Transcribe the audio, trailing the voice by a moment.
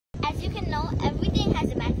can know everything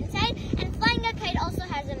has a math inside, and flying a kite also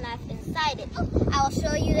has a math inside it. I will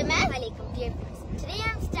show you the math. Alaikum, dear viewers. Today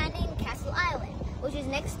I'm standing in Castle Island, which is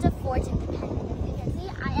next to Fort Independence. As you can see,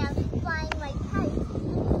 I am flying my kite. It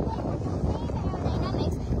has the same aerodynamics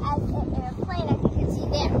as an airplane, as you can see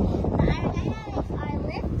there. The aerodynamics are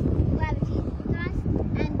lift, gravity, thrust,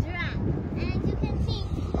 and drag. And as you can see,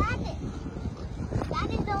 that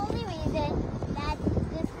is the only reason that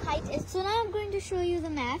this kite is. So now I'm going to show you the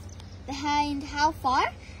math behind how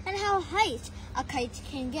far and how high a kite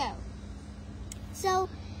can go. So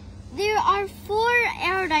there are 4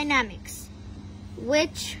 aerodynamics,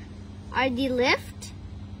 which are the lift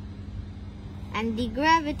and the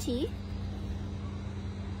gravity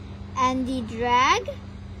and the drag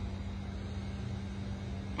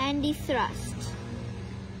and the thrust.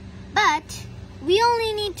 But we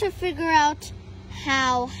only need to figure out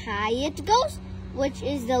how high it goes, which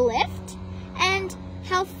is the lift, and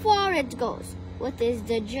how far it goes, which is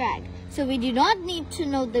the drag. So we do not need to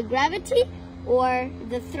know the gravity or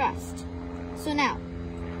the thrust. So now,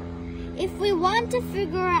 if we want to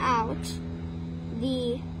figure out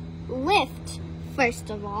the lift, first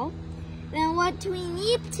of all, then what we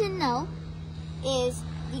need to know is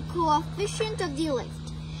the coefficient of the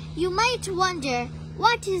lift. You might wonder,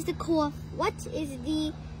 what is the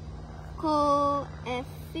coefficient?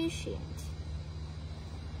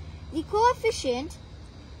 The coefficient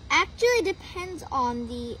actually depends on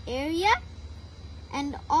the area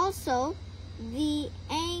and also the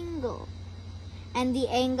angle. And the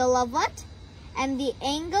angle of what? And the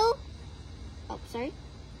angle,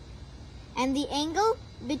 and the angle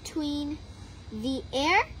between the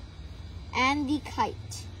air and the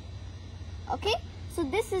kite. Okay? So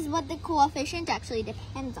this is what the coefficient actually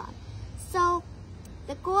depends on. So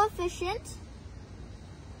the coefficient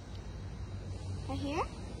right here,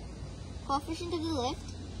 coefficient of the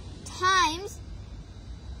lift, times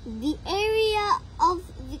the area of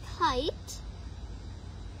the kite,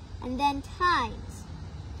 and then times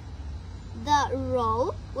the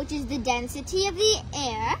rho, which is the density of the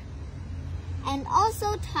air, and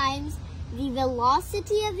also times the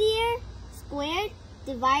velocity of the air squared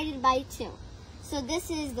divided by 2. So this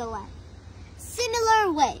is the length.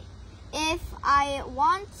 Similar way, if I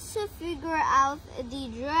want to figure out the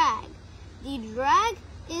drag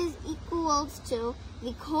is equals to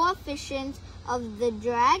the coefficient of the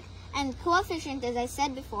drag, and coefficient, as I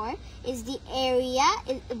said before, is the area.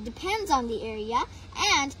 It depends on the area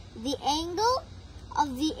and the angle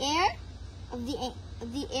of the air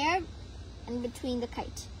and between the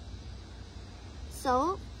kite.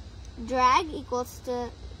 So drag equals to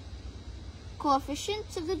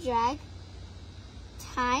coefficient of the drag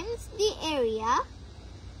times the area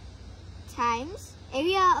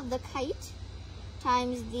of the kite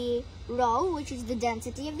times the rho, which is the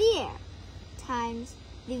density of the air, times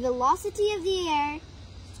the velocity of the air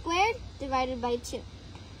squared divided by 2.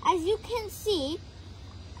 As you can see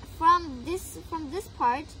from this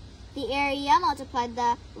part, the area multiplied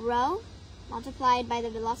the rho multiplied by the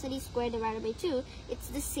velocity squared divided by 2, it's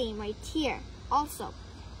the same right here also.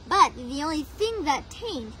 But the only thing that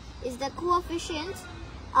changed is the coefficient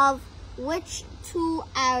of which 2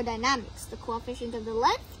 aerodynamics, the coefficient of the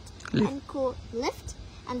lift and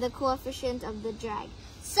the coefficient of the drag.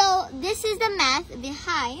 So this is the math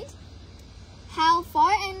behind how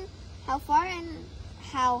far and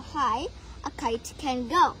how high a kite can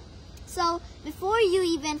go. So before you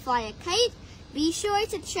even fly a kite, be sure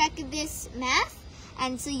to check this math,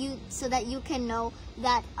 and so that you can know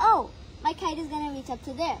that, oh, my kite is gonna reach up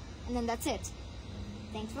to there, and then that's it.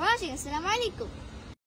 Thanks for watching. Assalamu alaikum.